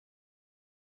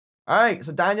Alright,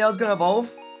 so Danielle's gonna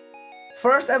evolve.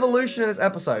 First evolution in this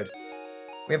episode.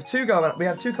 We have two coming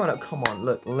up. Come on,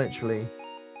 look, literally.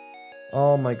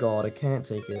 Oh my god, I can't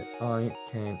take it. I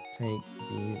can't take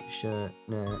these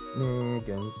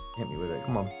shenanigans. Hit me with it.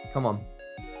 Come on, come on.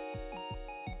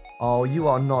 Oh, you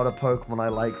are not a Pokemon I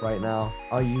like right now.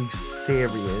 Are you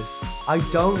serious? I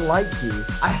don't like you.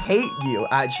 I hate you,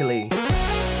 actually.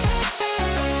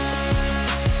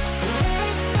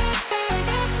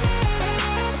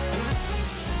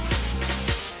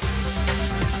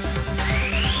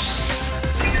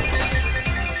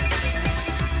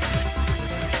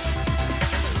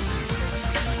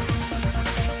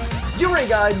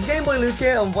 Alright guys, it's GameboyLuke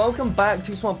here, and welcome back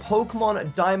to some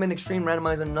Pokemon Diamond Extreme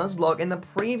Randomizer Nuzlocke. In the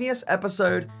previous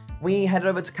episode, we headed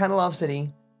over to Canalave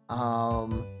City.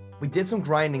 We did some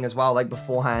grinding as well, like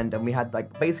beforehand, and we had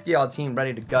like basically our team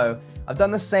ready to go. I've done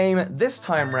the same this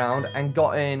time round and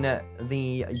gotten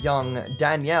the young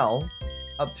Danielle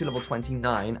up to level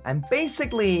 29, and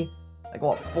basically like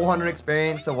what, 400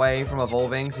 experience away from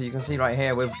evolving. So you can see right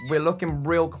here, we're looking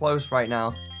real close right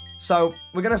now. So,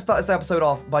 we're going to start this episode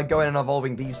off by going and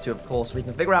evolving these two, of course, so we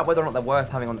can figure out whether or not they're worth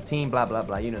having on the team, blah, blah,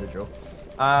 blah, you know the drill.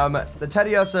 The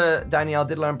Teddiursa Danielle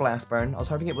did learn Blast Burn. I was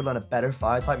hoping it would learn a better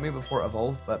Fire-type move before it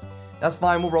evolved, but that's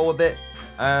fine, we'll roll with it.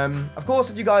 Of course,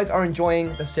 if you guys are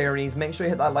enjoying the series, make sure you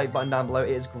hit that like button down below.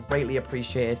 It is greatly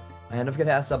appreciated. And don't forget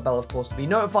to hit that sub bell, of course, to be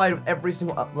notified of every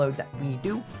single upload that we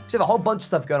do. So we have a whole bunch of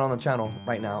stuff going on the channel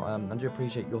right now. I do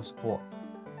appreciate your support.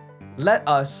 Let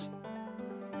us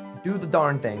do the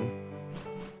darn thing.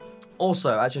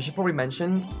 Also, actually, I should probably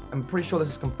mention, I'm pretty sure this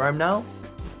is confirmed now.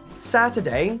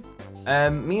 Saturday,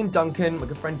 me and Duncan, my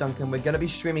good friend Duncan, we're going to be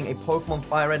streaming a Pokemon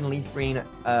Fire Red and Leaf Green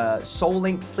Soul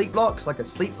Link Sleep Locks, like a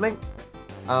sleep link.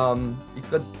 You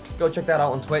could go check that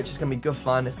out on Twitch. It's going to be good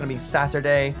fun. It's going to be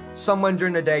Saturday, somewhere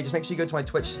during the day. Just make sure you go to my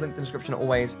Twitch, it's linked in the description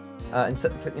always, and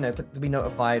click to be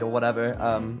notified or whatever.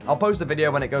 I'll post a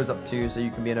video when it goes up too, so you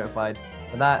can be notified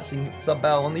for that. So you can hit sub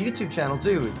bell on the YouTube channel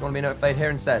too, if you want to be notified here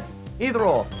instead. Either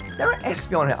or. There are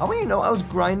Espeon here. I want you to know I was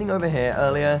grinding over here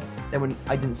earlier. Then when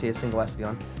I didn't see a single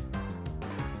Espeon.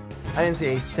 I didn't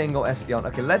see a single Espeon.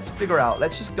 Okay, let's figure out.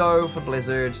 Let's just go for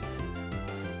Blizzard.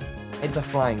 It's a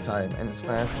flying type and it's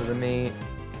faster than me.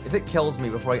 If it kills me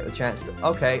before I get the chance to...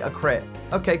 Okay, a crit.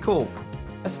 Okay, cool.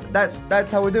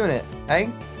 That's how we're doing it,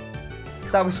 eh?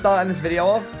 So we're starting this video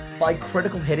off by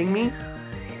critical hitting me.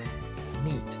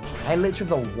 Neat. I literally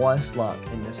have the worst luck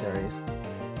in this series.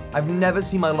 I've never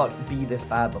seen my luck be this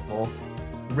bad before.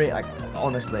 Really, like,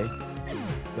 honestly.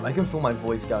 Yo, I can feel my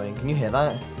voice going. Can you hear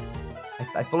that?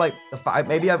 I feel like the fact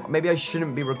maybe I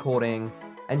shouldn't be recording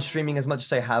and streaming as much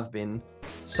as I have been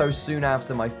so soon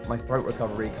after my throat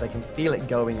recovery, because I can feel it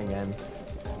going again.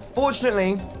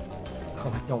 Fortunately,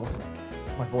 God, I don't want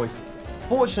my voice.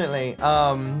 Fortunately,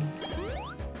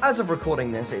 as of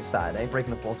recording this, it's Saturday,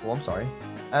 breaking the fourth wall. I'm sorry.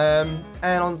 And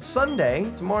on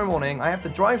Sunday, tomorrow morning, I have to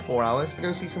drive 4 hours to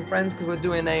go see some friends because we're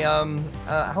doing a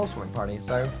housewarming party.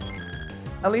 So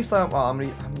at least I'm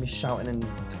gonna be shouting and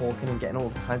talking and getting all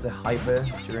kinds of hyper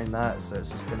during that. So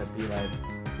it's just gonna be like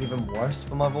even worse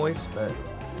for my voice. But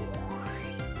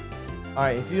all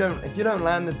right, if you don't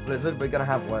land this Blizzard, we're gonna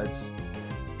have words.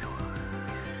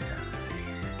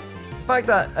 The fact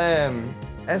that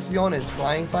Espeon is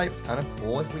flying type is kind of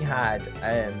cool. If we had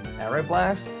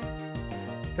Aeroblast.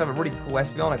 Kind of a really cool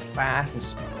Espeon, like fast and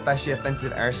especially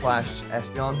offensive air slash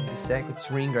Espeon. Be sick with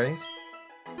Serene Grace.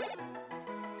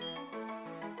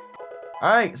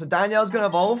 Alright, so Danielle's gonna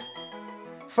evolve.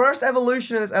 First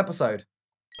evolution in this episode.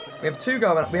 We have two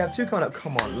coming up.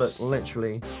 Come on, look,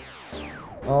 literally.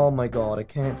 Oh my god, I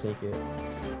can't take it.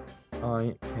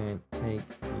 I can't take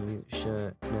these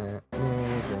shenanigans.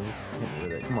 Hit me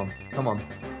with it. Come on, come on.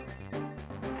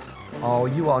 Oh,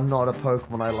 you are not a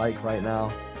Pokemon I like right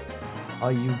now.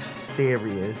 Are you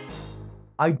serious?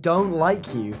 I don't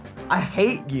like you. I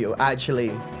hate you,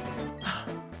 actually.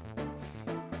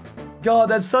 God,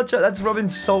 that's rubbing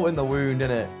salt in the wound,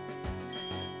 isn't it?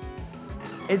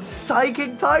 It's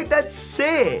Psychic type? That's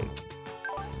sick.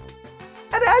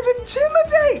 And it has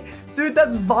Intimidate! Dude,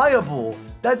 that's viable.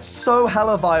 That's so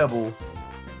hella viable.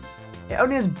 It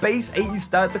only has base 80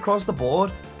 stats across the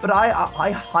board, but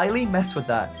I highly mess with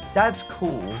that. That's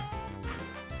cool.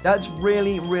 That's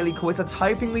really, really cool. It's a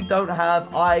typing we don't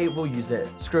have. I will use it.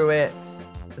 Screw it.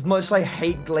 As much as I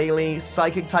hate Glalie,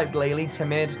 Psychic type Glalie,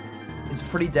 Timid, is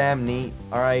pretty damn neat.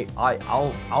 All right,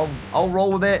 I'll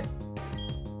roll with it.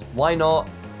 Why not?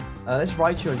 This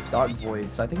Raichu is Dark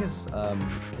Void, so I think it's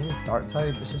Dark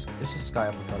type. It's just Sky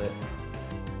Uppercut it.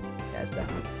 Yeah, it's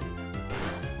definitely.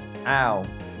 Ow.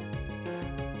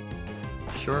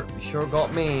 You sure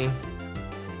got me.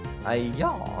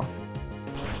 Yeah.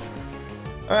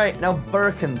 Alright, now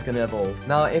Birkin's gonna evolve.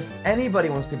 Now, if anybody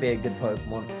wants to be a good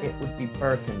Pokemon, it would be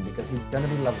Birkin, because he's gonna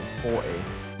be level 40.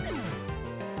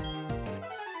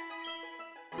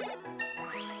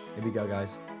 Here we go,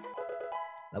 guys.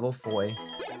 Level 40.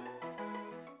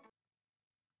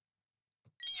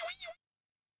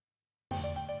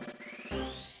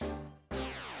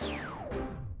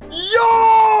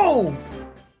 Yo!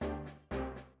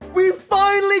 We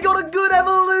finally got a good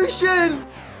evolution!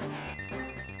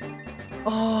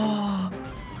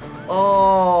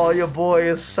 Oh, your boy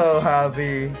is so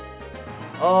happy.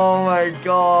 Oh my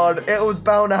god, it was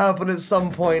bound to happen at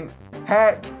some point.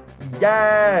 Heck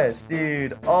yes,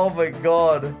 dude. Oh my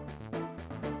god.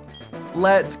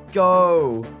 Let's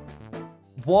go.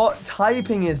 What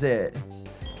typing is it?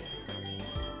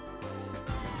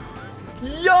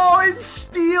 Yo, it's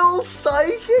Steel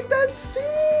Psychic. That's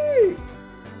sick.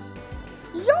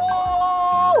 Yo.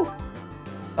 Oh,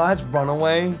 that's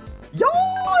Runaway. Yo,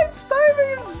 it's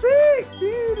typing is sick,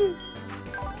 dude.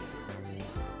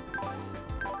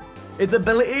 Its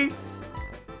ability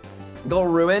got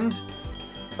ruined,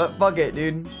 but fuck it,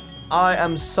 dude.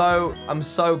 I'm so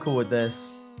cool with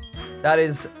this. That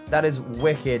is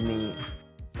wicked neat.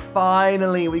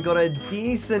 Finally, we got a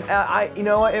decent. You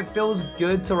know what? It feels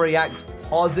good to react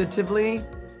positively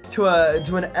to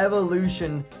an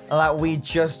evolution that we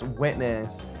just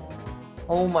witnessed.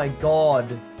 Oh my god.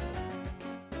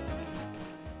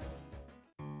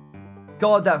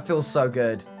 God, that feels so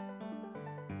good.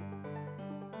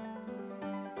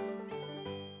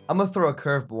 I'm gonna throw a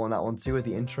curveball on that one too with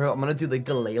the intro. I'm gonna do the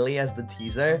Galele as the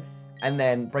teaser, and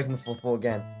then breaking the fourth wall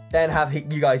again. Then have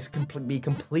you guys be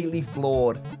completely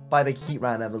floored by the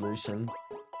Heatran evolution.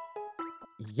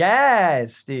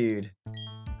 Yes, dude.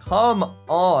 Come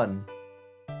on.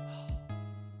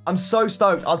 I'm so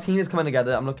stoked. Our team is coming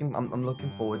together. I'm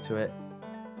looking forward to it.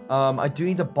 I do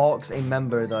need to box a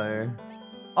member though.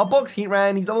 I'll box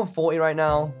Heatran. He's level 40 right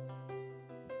now.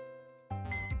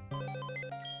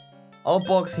 I'll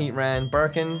box Heatran.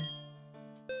 Birkin.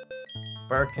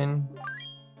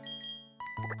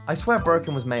 I swear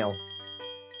Birkin was male.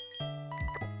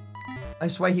 I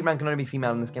swear Heatran can only be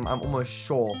female in this game. I'm almost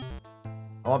sure.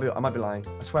 I might be lying.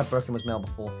 I swear Birkin was male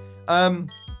before.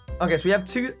 Okay, so we have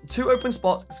two open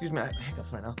spots. Excuse me, I have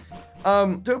hiccups right now.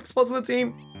 2 open spots on the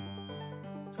team.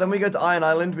 So then we go to Iron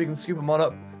Island. We can scoop them on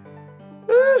up.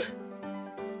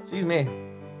 Excuse me.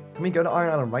 Can we go to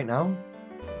Iron Island right now?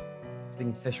 We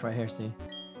can fish right here, see?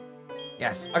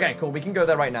 Yes. Okay, cool. We can go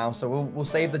there right now. So we'll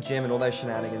save the gym and all those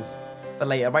shenanigans for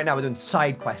later. Right now, we're doing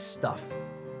side quest stuff.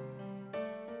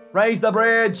 Raise the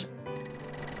bridge.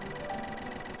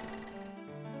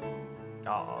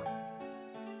 Oh.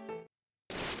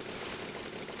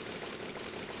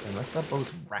 Unless that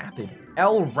boat's rapid.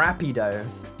 El Rapido.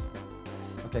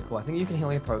 Okay, cool. I think you can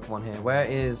heal your Pokemon here. Where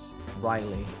is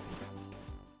Riley?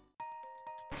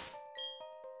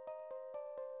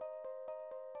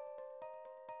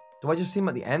 Do I just see him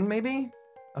at the end, maybe?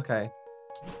 Okay.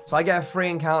 So I get a free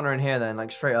encounter in here then,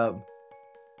 like straight up.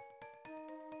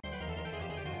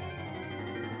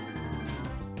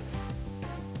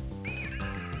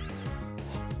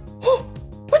 Oh!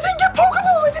 I didn't get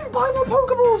Pokeballs! I didn't buy more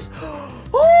Pokeballs!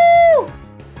 Oh!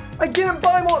 I didn't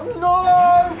buy more.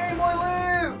 No!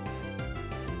 GameboyLuke!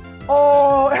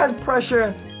 Oh, it has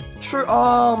pressure. True.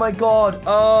 Oh my god.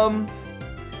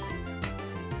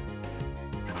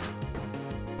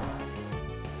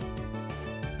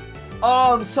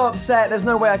 Oh, I'm so upset. There's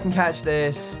no way I can catch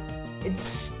this. It's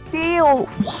steel.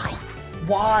 Why?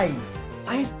 Why?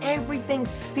 Why is everything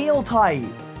steel type?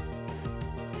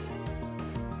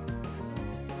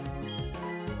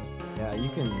 Yeah, you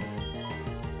can.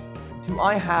 Do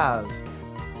I have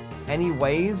any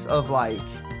ways of like?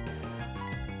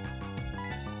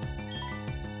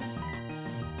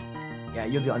 Yeah,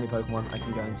 you're the only Pokemon I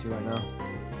can go into right now.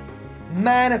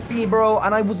 Manaphy, bro,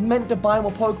 and I was meant to buy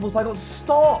more Pokeballs, but I got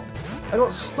stopped. I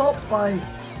got stopped by.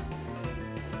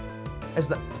 It's.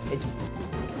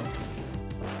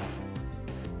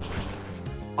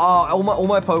 Oh, all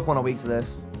my Pokemon are weak to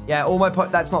this. Yeah,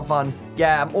 that's not fun.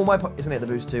 Yeah, isn't it the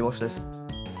boost too? Watch this.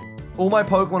 All my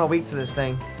Pokemon are weak to this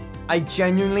thing. I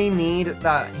genuinely need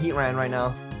that Heatran right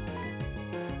now.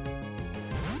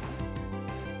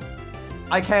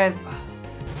 I can't.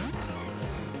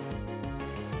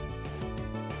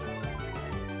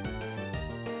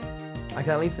 I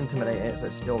can at least intimidate it, so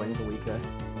its still wings are weaker.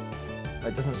 But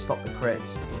it doesn't stop the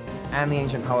crits. And the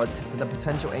ancient power, the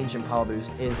potential ancient power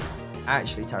boost is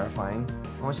actually terrifying.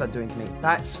 What's that doing to me?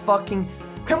 That's fucking.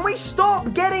 Can we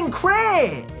stop getting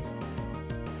crit?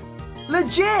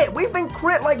 Legit, we've been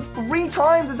crit like 3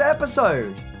 times this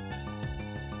episode.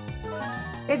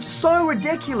 It's so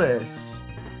ridiculous.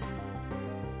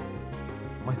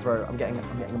 My throat, I'm getting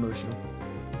emotional.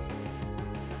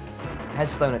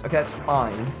 Headstone it. Okay, that's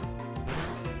fine.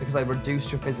 Because I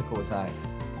reduced your physical attack.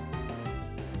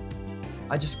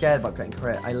 I'm just scared about getting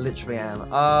crit. I literally am.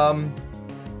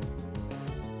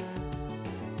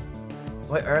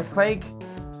 Do I Earthquake?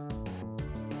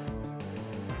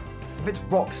 If it's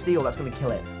Rock Steel, that's gonna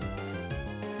kill it.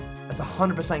 That's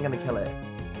 100% gonna kill it.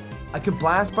 I could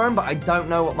Blast Burn, but I don't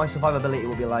know what my survivability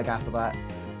will be like after that.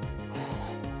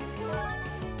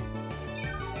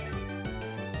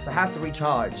 So I have to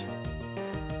recharge.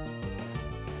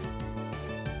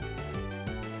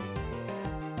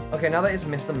 Okay, now that it's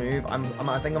missed the move, I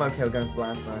think I'm okay with going for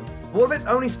Blast Burn. What if it's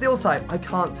only Steel type? I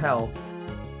can't tell.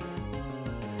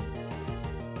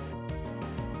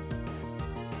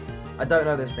 I don't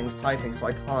know this thing's typing, so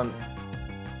I can't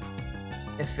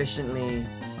efficiently...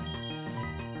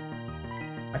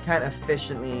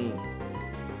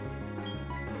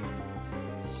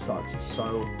 Sucks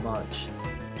so much.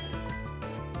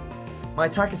 My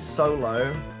attack is so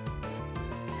low.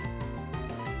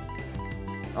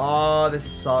 Oh, this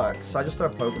sucks. So I just throw a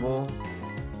Pokeball.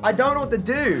 I don't know what to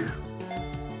do.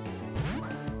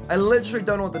 I literally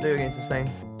don't know what to do against this thing.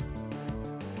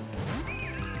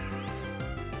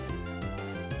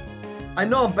 I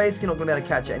know I'm basically not going to be able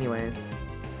to catch it anyways.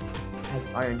 It has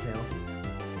Iron Tail.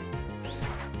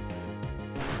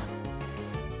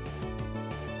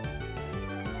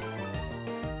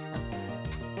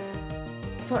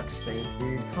 Fuck's sake,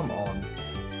 dude. Come on.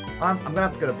 I'm going to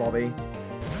have to go to Bobby.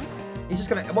 He's just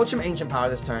going to... Watch him Ancient Power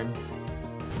this turn.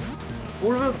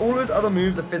 All of his other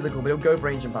moves are physical, but he'll go for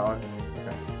Ancient Power.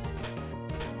 Okay.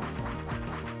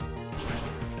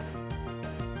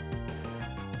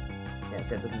 Yeah,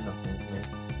 see, it does nothing to me.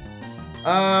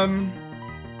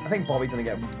 I think Bobby's going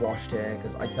to get washed here,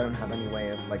 because I don't have any way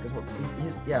of... Like, because what's...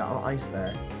 He's... Yeah, on ice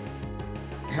there.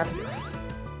 I have to get...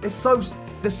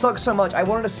 This sucks so much. I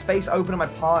wanted a space open in my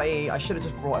party. I should have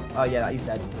just brought him. Oh, yeah, he's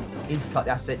dead. He's cut.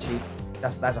 That's it, Chief.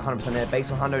 That's 100% it. Base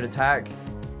 100 attack.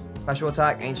 Special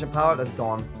attack. Ancient Power. That's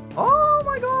gone. Oh,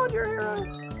 my God. You're a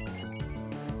hero.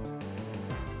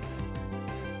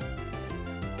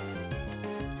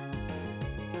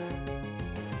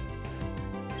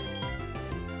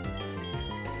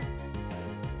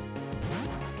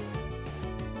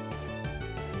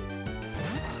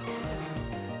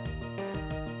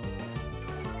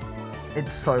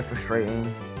 It's so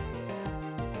frustrating.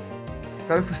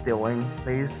 Go for Steel Wing,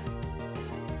 please.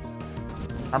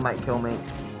 That might kill me.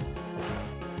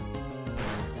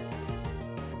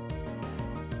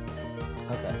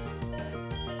 Okay.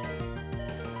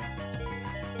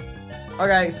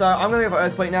 Okay, so I'm gonna go for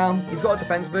Earthquake now. He's got a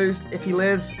defense boost. If he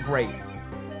lives, great.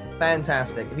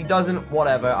 Fantastic. If he doesn't,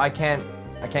 whatever. I can't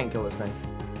kill this thing.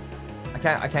 I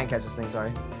can't catch this thing,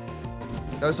 sorry.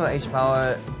 Goes on H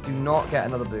power. Do not get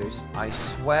another boost. I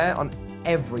swear on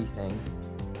everything.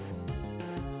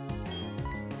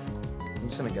 I'm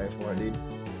just gonna go for it, dude.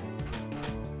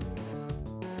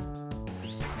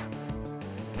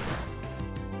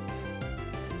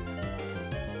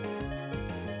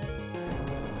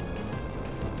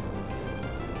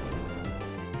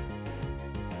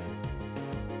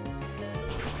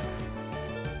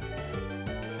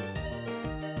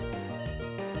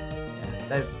 Yeah,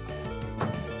 there's...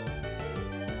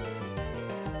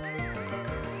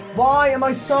 Why am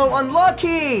I so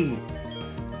unlucky?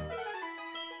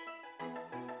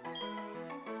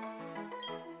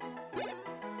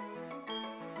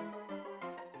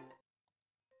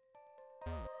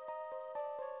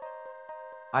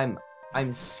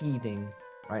 I'm seething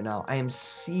right now. I am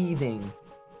seething.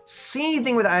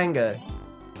 Seething with anger.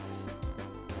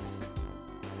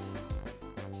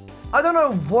 I don't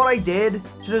know what I did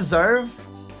to deserve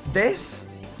this.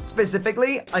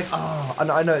 Specifically, like, oh,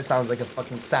 I know it sounds like a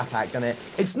fucking sap act, doesn't it?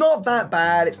 It's not that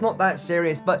bad, it's not that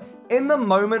serious, but in the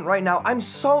moment right now, I'm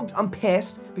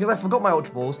pissed because I forgot my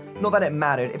Ultra Balls. Not that it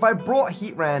mattered. If I brought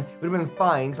Heatran, it would have been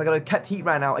fine, because I could have kept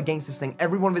Heatran out against this thing.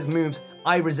 Every one of his moves,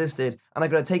 I resisted, and I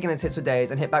could have taken its hits for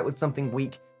days and hit back with something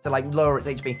weak to, like, lower its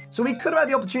HP. So we could have had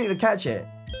the opportunity to catch it,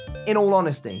 in all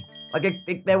honesty. Like,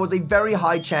 there was a very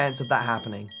high chance of that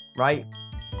happening, right?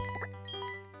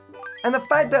 And the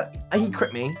fact that he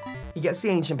crit me, he gets the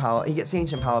Ancient Power, he gets the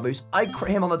Ancient Power boost, I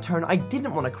crit him on the turn, I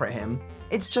didn't want to crit him.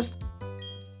 It's just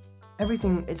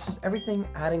everything,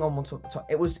 adding on top.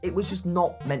 It was just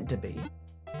not meant to be.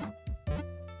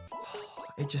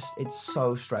 It's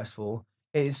so stressful.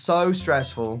 It is so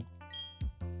stressful.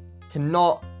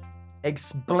 Cannot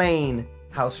explain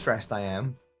how stressed I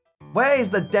am. Where is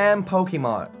the damn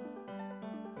Pokemon?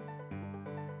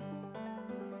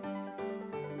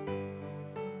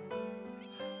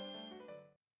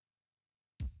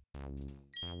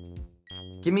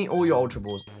 Give me all your Ultra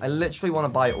Balls. I literally want to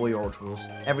buy all your Ultra Balls.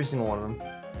 Every single one of them.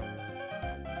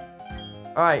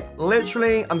 Alright,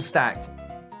 literally, I'm stacked.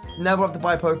 Never have to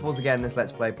buy Pokeballs again in this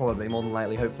Let's Play, probably, more than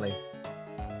likely, hopefully.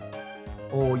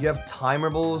 Oh, you have Timer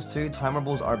Balls, too. Timer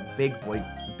Balls are big boy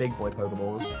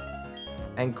Pokeballs.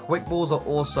 And Quick Balls are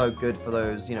also good for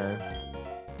those, you know,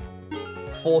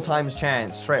 4 times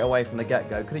chance straight away from the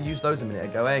get-go. Could have used those a minute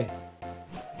ago, eh?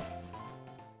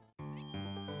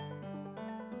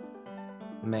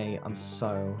 Mate, I'm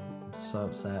so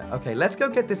upset. Okay, let's go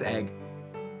get this egg.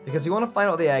 Because we want to find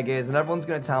out what the egg is, and everyone's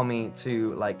going to tell me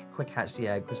to, like, quick hatch the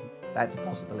egg, because that's a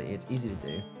possibility. It's easy to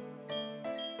do.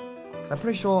 Because I'm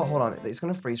pretty sure... Hold on, it's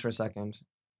going to freeze for a second.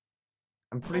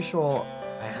 I'm pretty sure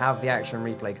I have the action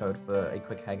replay code for a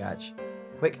quick egg hatch.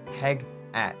 Quick egg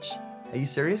hatch. Are you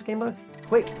serious, GameboyLuke?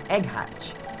 Quick egg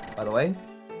hatch, by the way.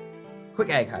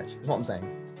 Quick egg hatch is what I'm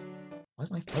saying. Why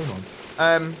is my phone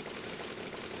on?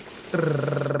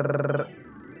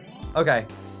 Okay.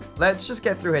 Let's just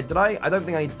get through here. Did I don't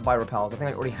think I needed to buy repels. I think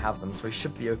I already have them, so we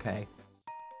should be okay.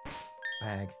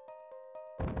 Bag.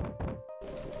 A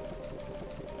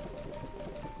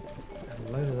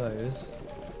load of those.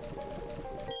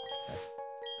 Okay.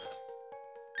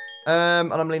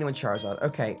 And I'm leaning with Charizard.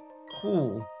 Okay,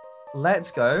 cool. Let's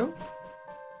go.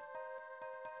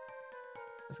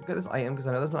 Let's go get this item, because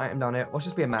I know there's an item down here. Let's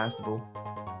just be a Master Ball.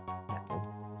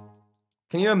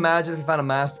 Can you imagine if we found a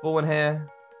Master Ball in here?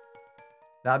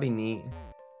 That'd be neat.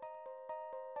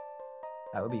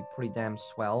 That would be pretty damn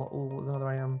swell. Oh, what was another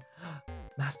item?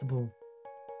 Master Ball.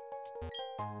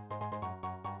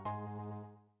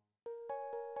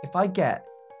 If I get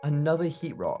another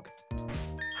Heat Rock,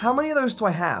 how many of those do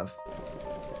I have?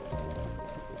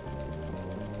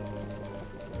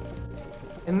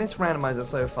 In this randomizer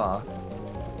so far,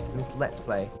 in this Let's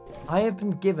Play, I have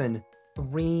been given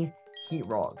 3 Heat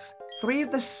Rocks. 3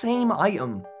 of the same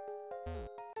item.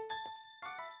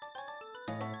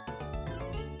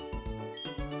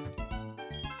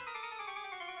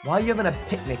 Why are you having a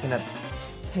picnic in a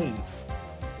cave?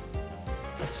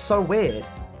 That's so weird.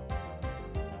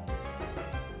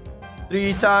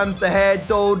 3 times the head,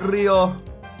 Dodrio.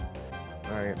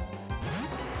 Alright.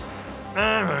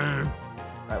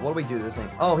 Alright, what do we do to this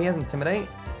thing? Oh, he has Intimidate?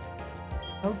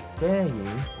 How dare you?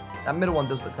 That middle one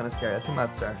does look kind of scary. Let's see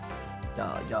Mouth Surf.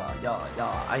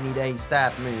 Yeah. I need a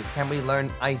stab move. Can we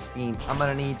learn Ice Beam? I'm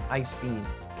gonna need Ice Beam.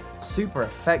 Super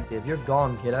effective. You're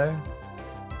gone, kiddo.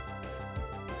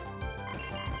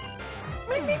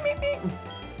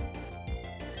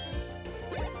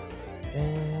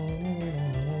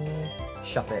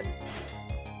 Shuppet.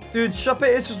 Dude, Shuppet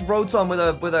is just Rotom with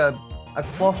a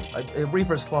cloth, a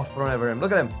Reaper's cloth thrown over him.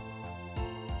 Look at him.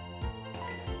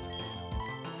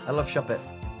 I love Shuppet.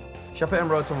 Shuppet and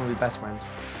Rotom will be best friends.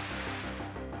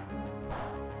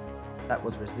 That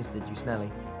was resisted, you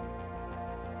smelly.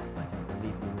 I can't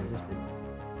believe you resisted.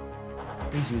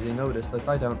 He's using Otis, like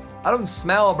I don't. I don't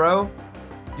smell, bro.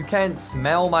 You can't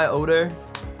smell my odor.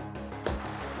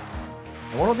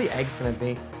 I wonder what the egg's gonna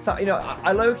be. So, you know,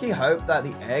 I low-key hope that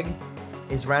the egg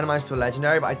is randomized to a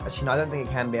legendary, but actually, no, I don't think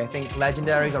it can be. I think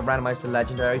legendaries are randomized to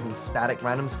legendaries, and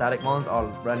random static mons are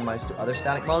randomized to other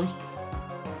static mons.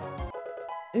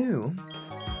 Ooh.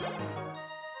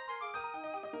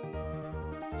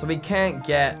 So we can't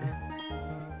get...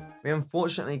 We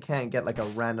unfortunately can't get, like, a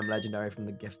random legendary from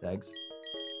the gift eggs.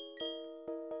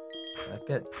 Let's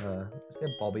get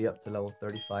Bobby up to level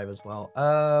 35 as well.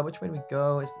 Which way do we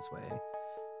go? It's this way.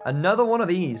 Another one of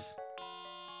these.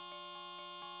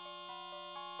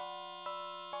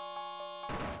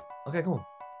 Okay, cool.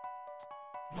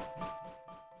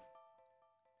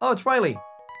 Oh, it's Riley.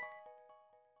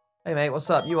 Hey, mate, what's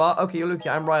up? You are? Okay, you're Luke.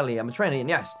 I'm Riley. I'm a trainer, and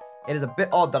yes, it is a bit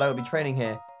odd that I would be training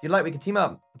here. If you'd like, we can team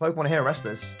up. The Pokemon here are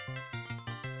restless.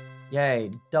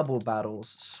 Yay, double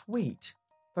battles. Sweet.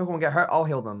 Pokemon get hurt, I'll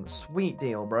heal them. Sweet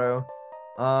deal, bro.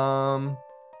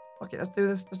 Okay, let's do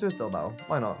this. Let's do a double battle.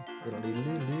 Why not?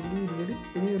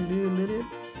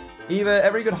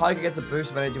 Every good hiker gets a boost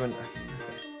of energy when...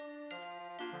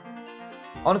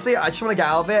 Honestly, I just want to get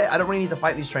out of it. I don't really need to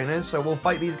fight these trainers, so we'll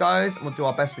fight these guys, and we'll do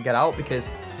our best to get out, because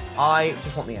I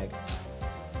just want the egg.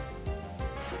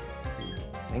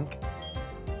 I think.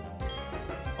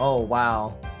 Oh,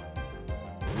 wow.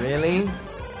 Really?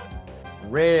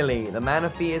 Really? The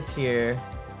Manaphy is here.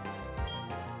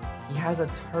 He has a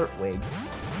Turtwig.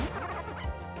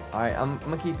 Alright, I'm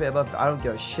gonna keep it above. I don't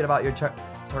give a shit about your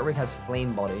Turtwig has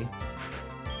Flame Body.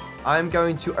 I'm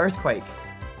going to Earthquake.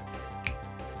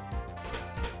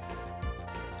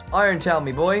 Iron Tail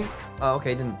me, boy. Oh,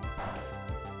 okay, didn't.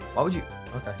 Why would you?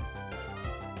 Okay.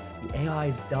 The AI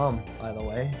is dumb, by the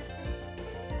way.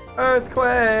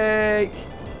 Earthquake!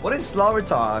 What is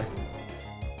Slaughter?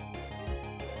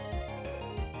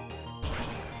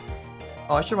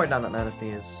 Oh, I should write down that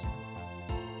Manaphy is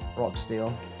Rock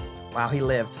Steel. Wow, he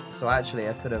lived. So actually,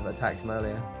 I could have attacked him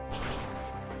earlier.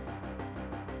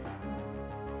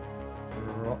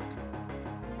 Rock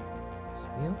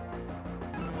Steel?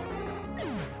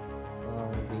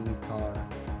 Vitar.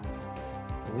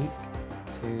 Weak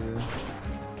to...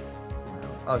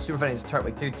 Oh, Super Fenny is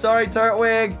Turtwig too. Sorry,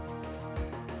 Turtwig!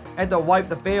 I had to wipe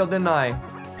the field, didn't I?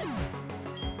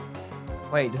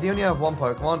 Wait, does he only have one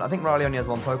Pokemon? I think Riley only has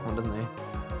one Pokemon, doesn't he?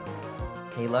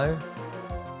 Halo?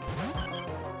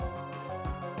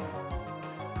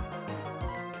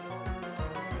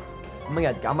 I'm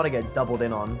gonna get doubled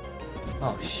in on.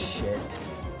 Oh shit.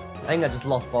 I think I just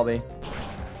lost Bobby.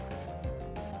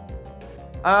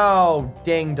 Oh,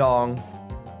 ding dong.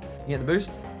 You get the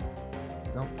boost?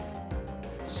 No.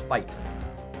 Spite.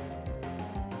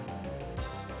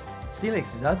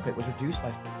 Steelix's Earthquake was reduced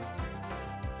by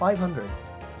 500.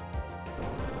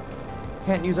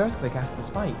 Can't use Earthquake after the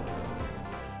Spite.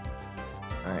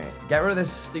 Alright, get rid of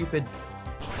this stupid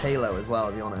Halo as well,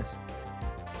 to be honest.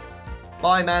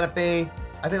 Bye, Manaphy.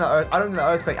 I don't think that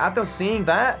Earthquake, after seeing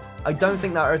that, I don't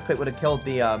think that Earthquake would have killed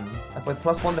the, with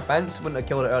 +1 defense, wouldn't have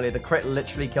killed it earlier. The crit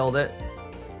literally killed it.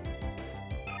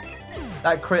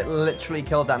 That crit literally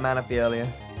killed that Manaphy earlier.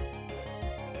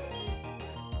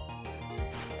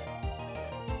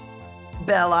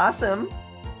 Bellossom.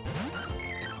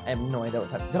 I have no idea what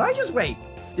type. Did I just wait?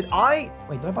 Did I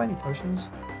buy any potions?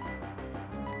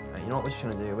 Right, you know what we're just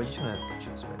gonna do? We're just gonna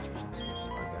switch.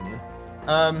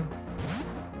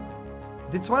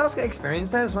 Did someone else get experience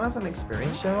there? Did someone else have an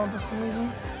experience share on for some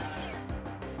reason?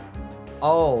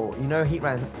 Oh, you know, Heat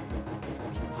Ran.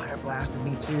 Fire blasted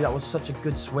me too. That was such a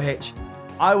good switch.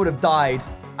 I would have died.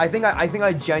 I think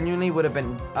I genuinely would have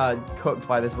been cooked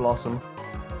by this Blossom.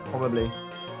 Probably.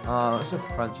 Let's go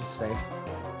for Crunch, is safe.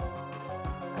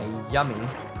 Yummy.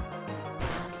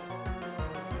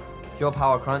 Pure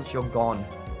Power Crunch, you're gone.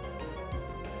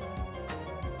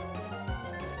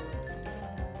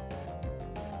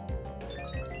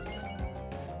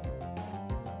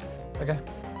 Okay.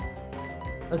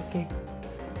 Okay.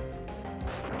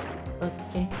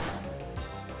 Okay.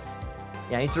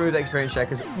 Yeah, I need to remove the experience check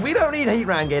because we don't need Heat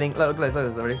Ran gaining. Look at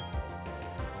this already.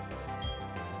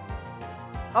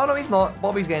 Oh no, he's not.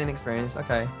 Bobby's gaining experience.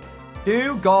 Okay.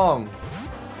 Dugong.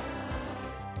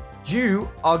 You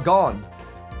are gone.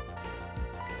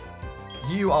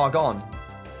 You are gone.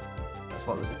 That's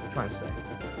what I was trying to say.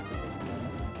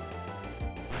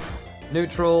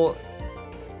 Neutral.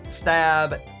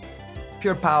 Stab.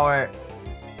 Pure power.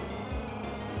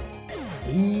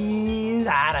 He's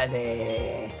out of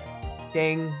there.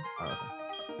 Ding. Oh,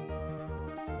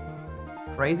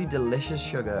 okay. Crazy delicious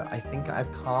sugar. I think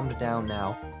I've calmed down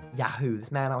now. Yahoo!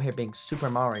 This man out here being Super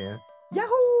Mario.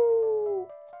 Yahoo!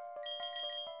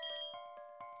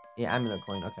 Yeah, amulet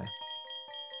coin. Okay.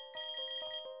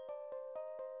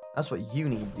 That's what you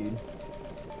need, dude.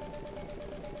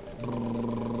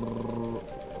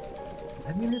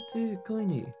 Amulet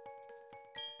coin.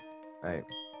 Alright.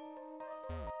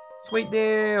 Sweet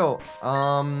deal!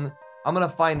 I'm gonna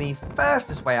find the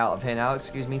fastest way out of here now.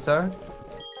 Excuse me, sir.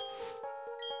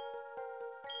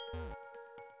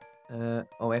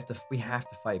 Oh, we have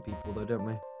to fight people though, don't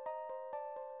we?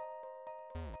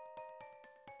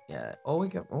 Yeah. Oh,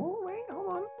 wait, hold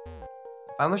on.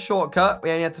 Found the shortcut.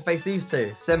 We only had to face these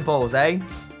two. Simples, eh?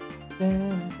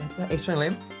 Hey, String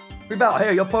Limb. We battle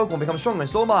here, your Pokemon becomes stronger and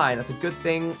so mine. That's a good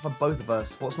thing for both of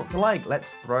us. What's not to like?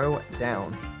 Let's throw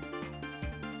down.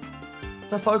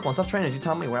 Tough Pokemon, tough trainers. You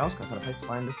tell me where else can I find a place to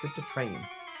find this good to train?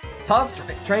 Tough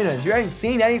trainers, you ain't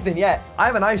seen anything yet. I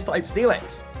have an Ice type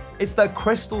Steelix. It's the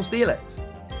Crystal Steelix.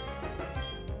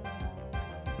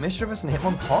 Mischievous and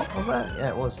Hitmontop, was that? Yeah,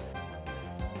 it was.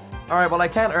 Alright, well I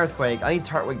can't Earthquake. I need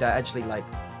Turtwig to actually like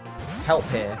help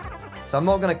here. So I'm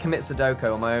not gonna commit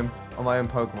Sudoku on my own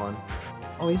Pokemon.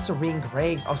 Oh, he's Serene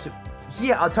Grace. Oh, so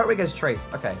yeah, Turtwig has Trace.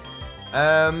 Okay.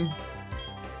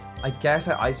 I guess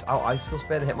I'll Icicle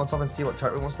Spear the Hitmontop and see what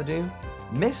Turtwig wants to do.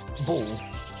 Mist Ball.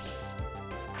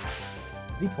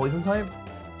 Is he Poison type?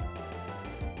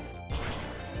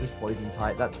 He's Poison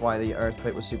type. That's why the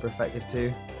Earthquake was super effective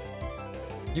too.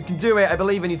 You can do it. I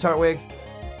believe in you, Turtwig.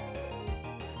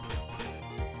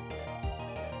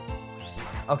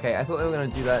 Okay, I thought they were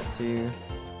going to do that to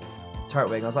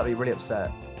Turtwig. I was about to be really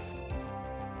upset.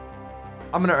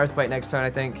 I'm going to Earthquake next turn, I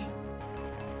think.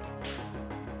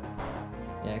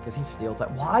 Yeah, because he's Steel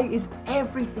type. Why is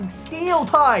everything Steel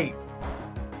type?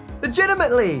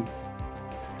 Legitimately.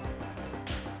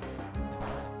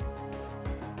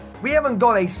 We haven't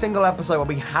got a single episode where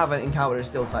we haven't encountered a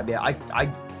steel type yet.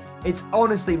 It's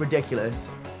honestly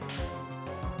ridiculous.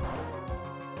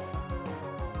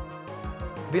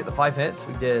 We hit the 5 hits?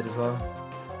 We did as well.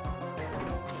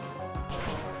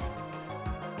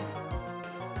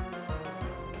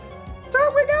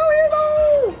 Turtwig out here,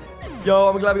 though! Yo,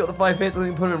 I'm glad we got the 5 hits. I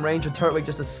think we put him in range of Turtwig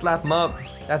just to slap him up.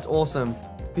 That's awesome.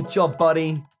 Good job,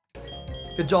 buddy.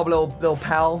 Good job, little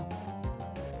pal.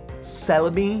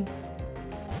 Celebi.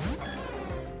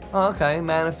 Oh, okay.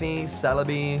 Manaphy,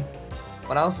 Celebi.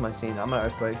 What else am I seeing? I'm an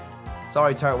Earthquake.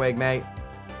 Sorry, Turtwig, mate.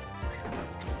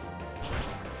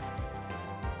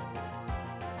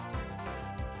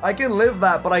 I can live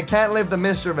that, but I can't live the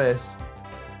Mischievous.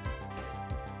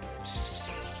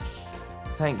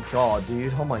 Thank God,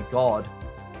 dude. Oh my God.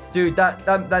 Dude, that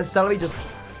Celebi just...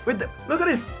 look at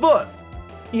his foot.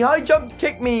 He high jump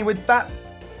kicked me with that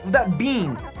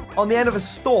bean on the end of a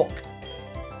stalk.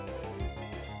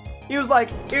 He was like,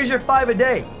 here's your 5 a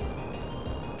day.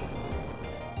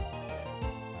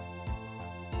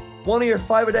 One of your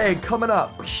 5 a day coming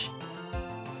up.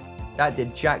 That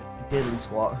did jack diddly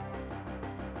squat.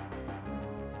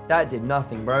 That did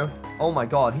nothing, bro. Oh my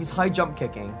God, he's high jump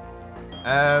kicking.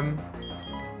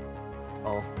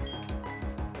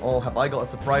 Oh, have I got a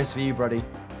surprise for you, buddy?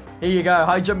 Here you go,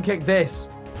 high jump kick this.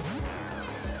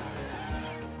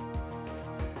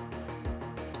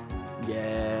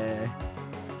 Yeah.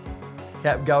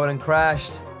 Kept going and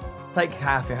crashed. Take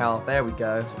half your health. There we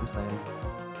go. That's what I'm saying.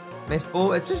 Miss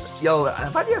Ball. It's just, yo, the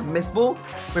fact you have Miss Ball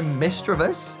with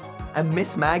Mischievous and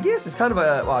Miss Magius, it's kind of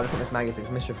a, well, it's not Miss Magius, it's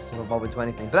Mischievous evolved into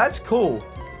anything. But that's cool.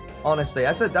 Honestly,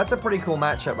 that's a pretty cool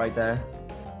matchup right there.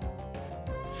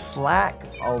 Slack.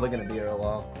 Oh, we're gonna be here a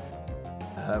while.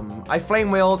 I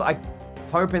flame wheeled. I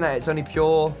hoping that it's only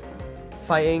pure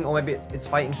fighting, or maybe it's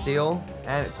fighting steel,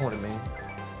 and it taunted me,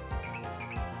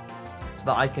 so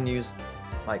that I can use,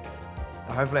 like,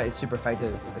 hopefully it's super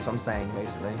effective. That's what I'm saying,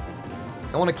 basically.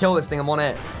 So I want to kill this thing. I'm on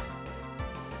it.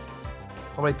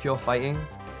 Probably pure fighting.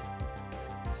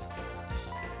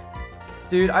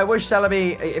 Dude, I wish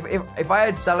Celebi, if I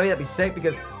had Celebi, that'd be sick,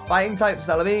 because fighting type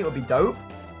Celebi would be dope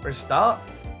for a start.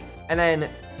 And then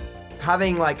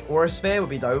having like Aura Sphere would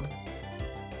be dope.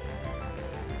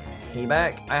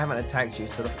 Payback. I haven't attacked you,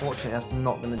 so unfortunately that's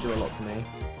not going to do a lot to me.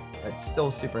 But it's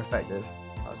still super effective.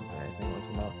 That wasn't anything I want to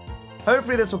talk about.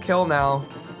 Hopefully this will kill now.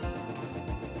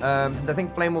 Since I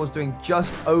think Flame Wall is doing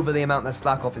just over the amount that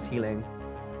Slack Off is healing.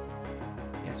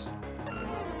 Yes.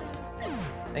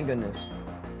 Thank goodness.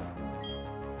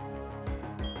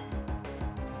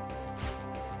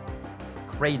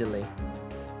 Cradily.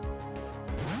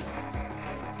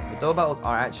 The door battles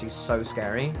are actually so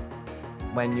scary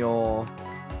when you're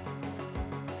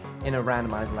in a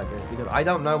randomizer like this, because I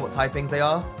don't know what typings they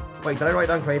are. Wait, did I write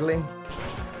down Cradily?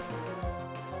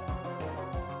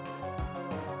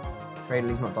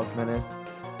 Cradely's not documented.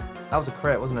 That was a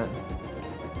crit, wasn't it?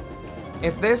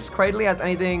 If this Cradily has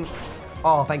anything...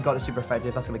 Oh, thank God it's super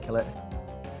effective. That's going to kill it.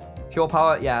 Pure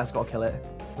power? Yeah, it's got to kill it.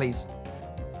 Please.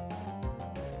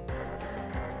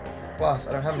 Plus,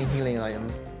 I don't have any healing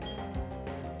items.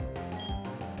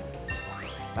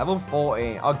 Level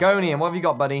 40. Argonian, what have you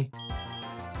got, buddy?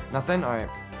 Nothing? Alright.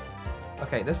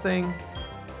 Okay, this thing.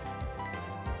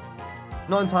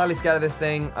 Not entirely scared of this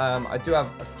thing. I do have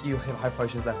a few high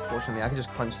potions left, fortunately. I can just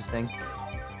crunch this thing.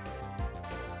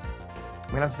 I'm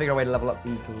gonna have to figure out a way to level up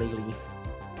the Glalie.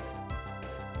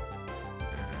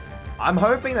 I'm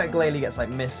hoping that Glalie gets like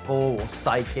Mist Ball or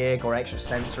Psychic or Extra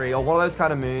Sensory or one of those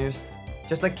kind of moves.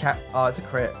 Just like oh, it's a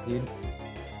crit, dude.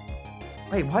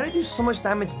 Wait, why did it do so much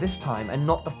damage this time and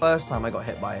not the first time I got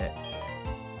hit by it?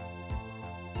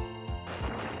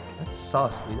 That's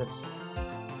sus, dude. That's...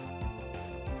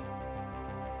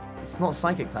 It's not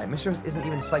Psychic type. Mischievous isn't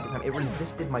even Psychic type. It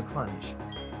resisted my crunch.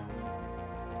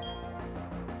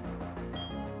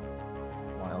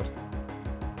 Wild.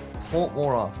 Port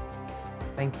War off.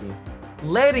 Thank you.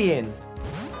 Ledian!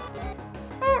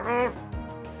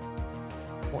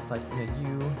 What typing are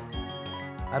you?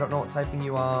 I don't know what typing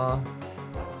you are.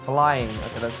 Flying.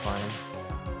 Okay, that's fine.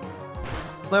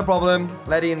 It's no problem.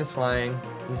 Ledian is flying.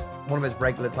 He's one of his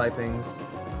regular typings.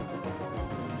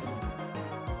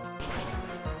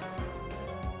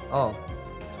 Oh,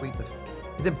 sweet.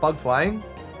 Is it bug flying?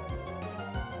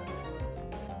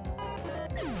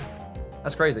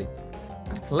 That's crazy.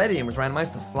 Ledian was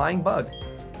randomized to flying bug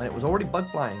when it was already bug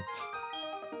flying.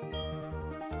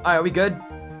 Alright, are we good?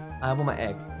 I want my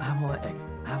egg. I want my egg.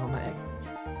 I want my egg.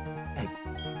 Egg.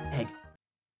 Egg.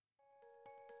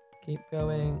 Keep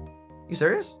going. You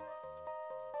serious?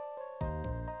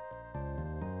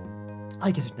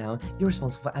 I get it now. You're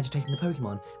responsible for agitating the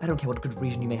Pokemon. I don't care what good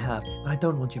reason you may have, but I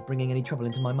don't want you bringing any trouble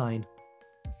into my mine.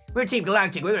 We're Team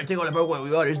Galactic. We're gonna take all the Pokemon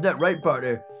we want. Isn't that right,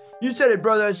 partner? You said it,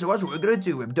 brother, so that's what we're gonna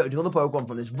do. We're abducting all the Pokemon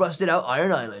from this rusted-out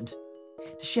Iron Island.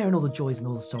 To share in all the joys and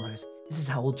all the sorrows. This is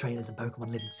how all trainers and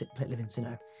Pokemon live in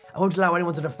Sinnoh. I won't allow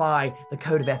anyone to defy the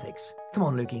code of ethics. Come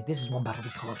on, Lukey. This is one battle we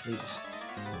can't lose.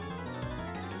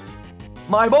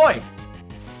 My boy!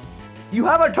 You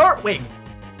have a Turtwig!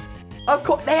 Of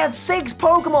course, they have 6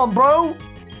 Pokemon, bro!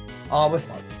 Oh, we're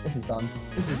fucked. This is done.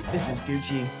 This is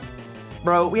Gucci.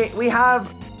 Bro, we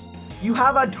have... You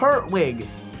have a Turtwig!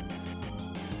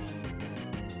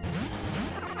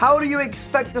 How do you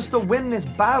expect us to win this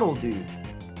battle, dude?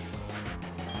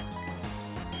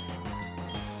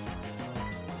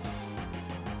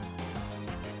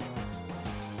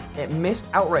 It missed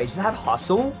Outrage. Does it have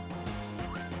Hustle?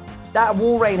 That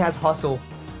Walrein has Hustle.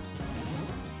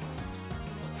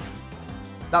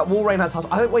 That Walrein has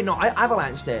Hustle. Wait, no, I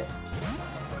avalanched it.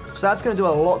 So that's going to do a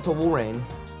lot to Walrein.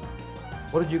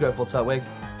 What did you go for, Turtwig?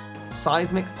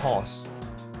 Seismic Toss.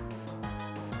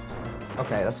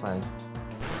 Okay, that's fine.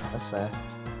 That's fair.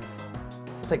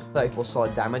 I'll take 34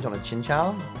 solid damage on a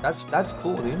Chinchou. That's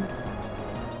cool, dude.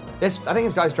 I think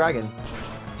this guy's Dragon.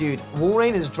 Dude,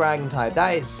 Walrein is Dragon type.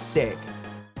 That is sick.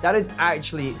 That is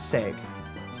actually sick.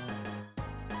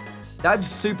 That's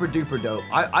super duper dope.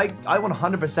 I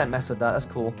 100% mess with that. That's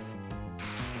cool.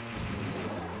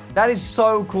 That is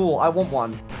so cool. I want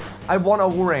one. I want a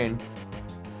Walrein.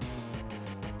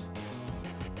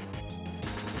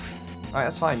 Alright,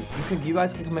 that's fine. You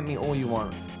guys can come at me all you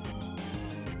want.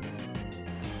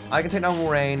 I can take down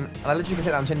Walrein, and I literally can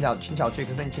take down Chinchou too,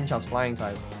 because I think Chinchou's flying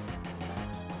type.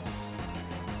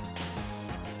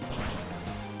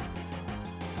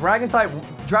 Dragon type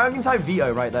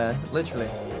Veto right there, literally.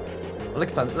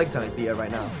 Lickitung is Veto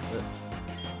right now. But...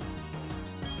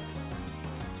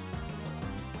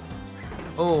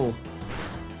 Oh.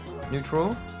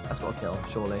 Neutral? That's got a kill,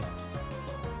 surely.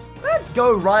 Let's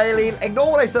go, Riley.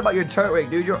 Ignore what I said about your Turtwig,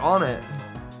 dude. You're on it.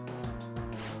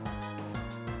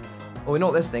 Oh, we know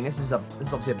what this thing is. This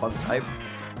is obviously a bug type.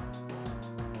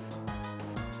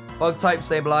 Bug type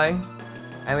Sableye.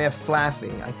 And we have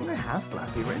Flaffy. I think I have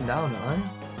Flaffy written down, don't I?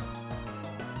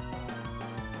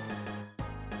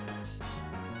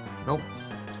 Nope.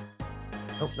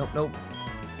 Nope.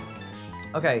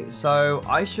 Okay, so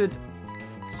I should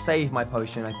save my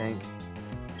potion, I think.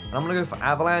 And I'm gonna go for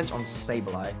Avalanche on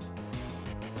Sableye.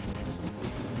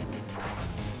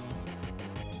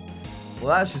 Well,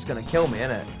 that's just gonna kill me,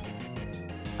 isn't it?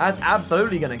 That's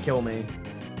absolutely gonna kill me.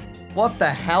 What the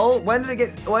hell? When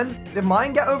did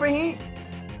mine get overheat?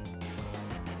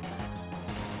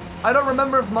 I don't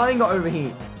remember if mine got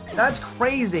overheat. That's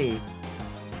crazy.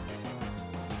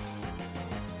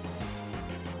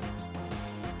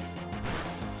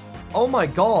 Oh my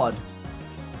god.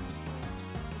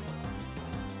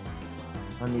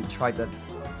 I need to try that.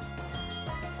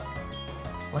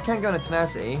 Well, I can't go into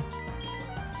Tenacity.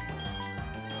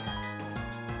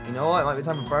 You know what? It might be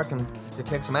time for Birkin to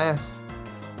kick some ass.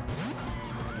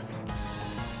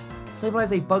 Sableye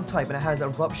is a bug type and it has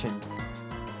Eruption.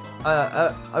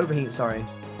 Overheat, sorry.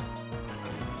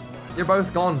 You're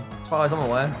both gone, as far as I'm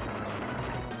aware.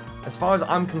 As far as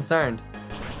I'm concerned.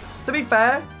 To be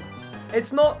fair,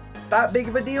 it's not that big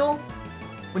of a deal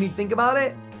when you think about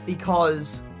it,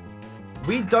 because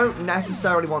we don't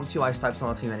necessarily want 2 ice types on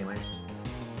our team anyways.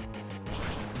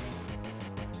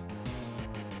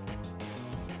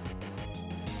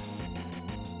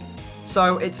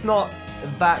 So it's not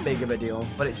that big of a deal,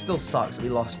 but it still sucks that we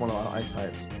lost one of our ice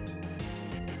types.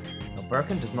 No,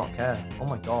 Birkin does not care. Oh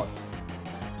my god.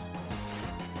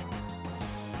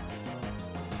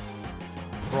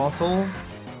 Throttle.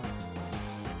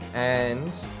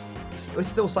 And it's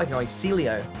still Psycho. Like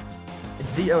Celio.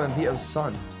 It's Vito and Vito's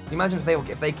son. Can you imagine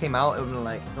if they came out, it would have been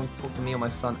like, don't talk to me or my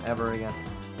son ever again.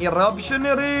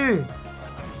 Eruptionary!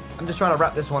 I'm just trying to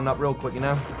wrap this one up real quick, you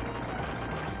know?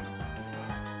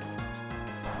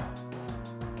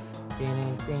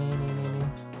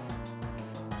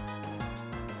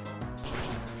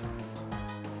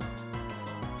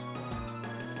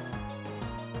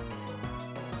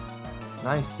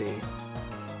 Nice.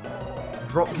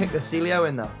 Drop kick the Celio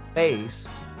in the face.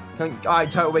 Alright,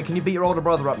 Turtwig, can you beat your older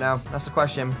brother up now? That's the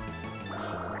question.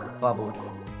 Bubble.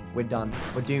 We're done.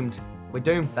 We're doomed. We're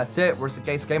doomed. That's it.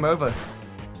 It's game over.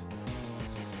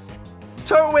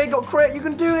 Turtwig got crit. You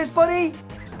can do this, buddy.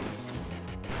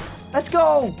 Let's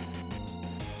go.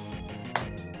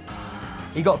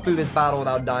 He got through this battle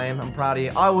without dying. I'm proud of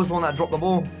you. I was the one that dropped the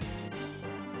ball.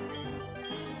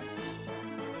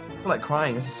 I feel like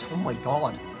crying. This is, oh my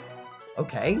god.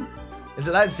 Okay. Is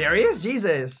it that serious?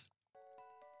 Jesus.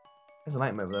 There's an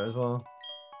item over there as well.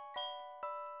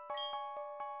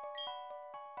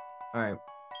 Alright.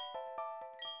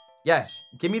 Yes,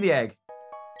 give me the egg.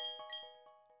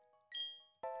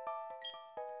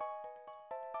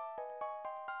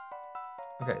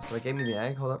 Okay, so it gave me the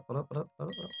egg. Hold up, hold up, hold up, hold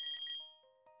up, hold up.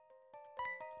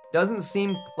 Doesn't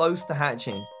seem close to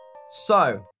hatching.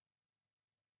 So,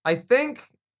 I think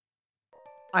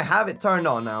I have it turned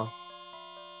on now.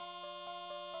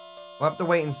 We'll have to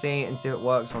wait and see if it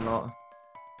works or not.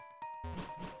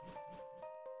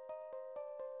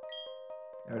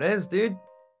 There it is, dude.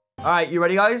 All right, you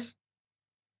ready, guys?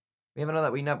 We have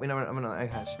another. We know another egg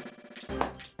hatch.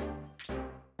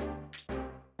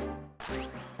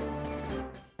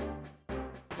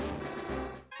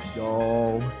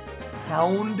 Yo,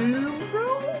 Houndoom,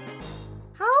 bro.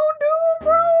 Houndoom,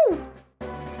 bro.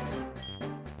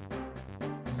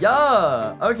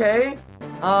 Yeah. Okay.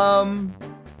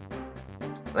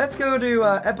 Let's go to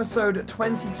episode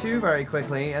 22 very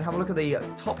quickly and have a look at the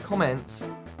top comments.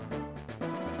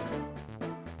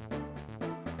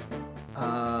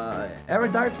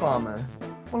 Aerodactyl armor.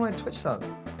 One of my Twitch subs.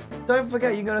 Don't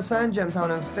forget, you can go to Sand Gem Town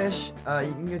and fish.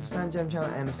 You can go to Sand Gem Town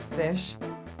and fish.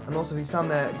 And also, if you stand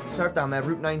there, surf down there,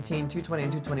 Route 19, 220,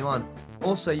 and 221.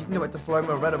 Also, you can go back to Florida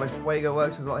Redo by Fuego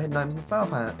Works. There's a lot of hidden items and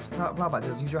flower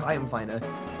patches. Use your item finder.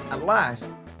 And last,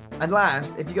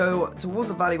 if you go towards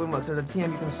the Valley Windworks, there's a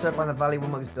TM you can surf by the Valley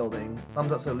Windworks building.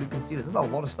 Thumbs up so Luke can see this. There's a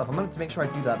lot of stuff. I'm going to make sure I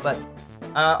do that, but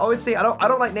obviously, I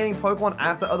don't like naming Pokemon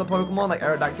after other Pokemon like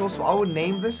Aerodactyl, so I will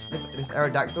name this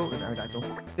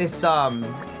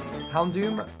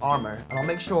Houndoom armor, and I'll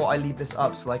make sure I leave this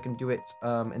up so I can do it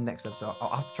in next episode. I'll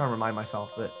have to try and remind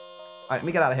myself, but alright, let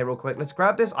me get out of here real quick. Let's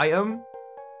grab this item,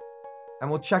 and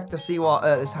we'll check to see what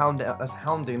this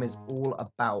Houndoom is all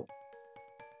about.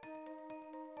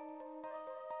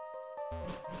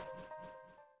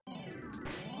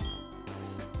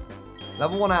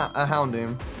 Level 1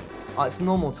 Houndoom. Oh, it's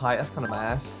normal type, that's kind of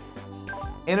ass.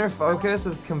 Inner Focus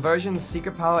with Conversion,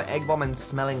 Secret Power, Egg Bomb, and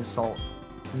Smelling Salt.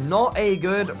 Not a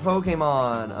good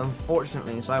Pokemon,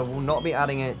 unfortunately, so I will not be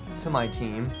adding it to my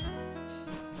team.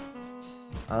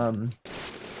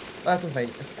 That's unfair.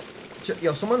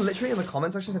 Yo, someone literally in the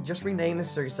comments section said, just rename this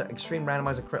series to Extreme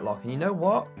Randomizer Critlock. And you know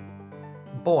what?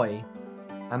 Boy,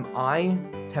 am I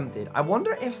tempted. I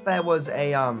wonder if there was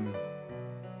a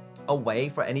way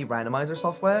for any randomizer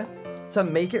software to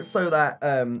make it so that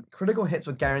critical hits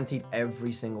were guaranteed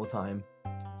every single time.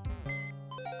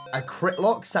 A crit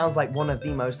lock sounds like one of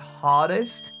the most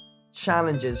hardest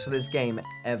challenges for this game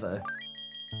ever.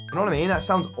 You know what I mean? That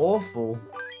sounds awful.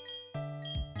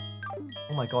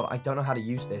 Oh my god, I don't know how to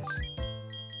use this.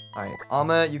 Alright,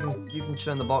 armor, you can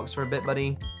chill in the box for a bit,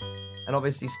 buddy. And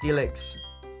obviously Steelix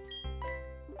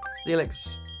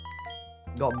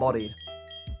got bodied.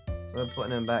 So we're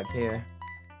putting him back here.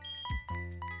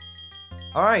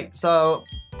 Alright, so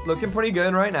looking pretty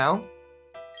good right now.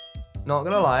 Not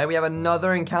gonna lie, we have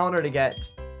another encounter to get,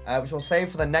 which we'll save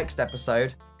for the next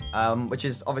episode, which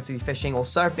is obviously fishing or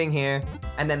surfing here.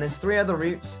 And then there's 3 other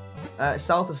routes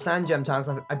south of Sand Gem Town.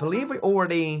 So I believe we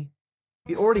already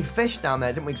fished down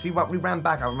there, didn't we? Because we ran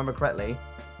back, I remember correctly.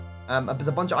 There's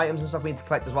a bunch of items and stuff we need to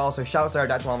collect as well. So shout out to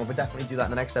Aerodactyl Armor. We'll definitely do that in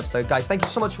the next episode. Guys, thank you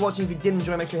so much for watching. If you did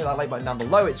enjoy, make sure you hit that like button down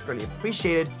below. It's greatly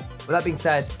appreciated. With that being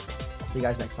said, I'll see you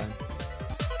guys next time.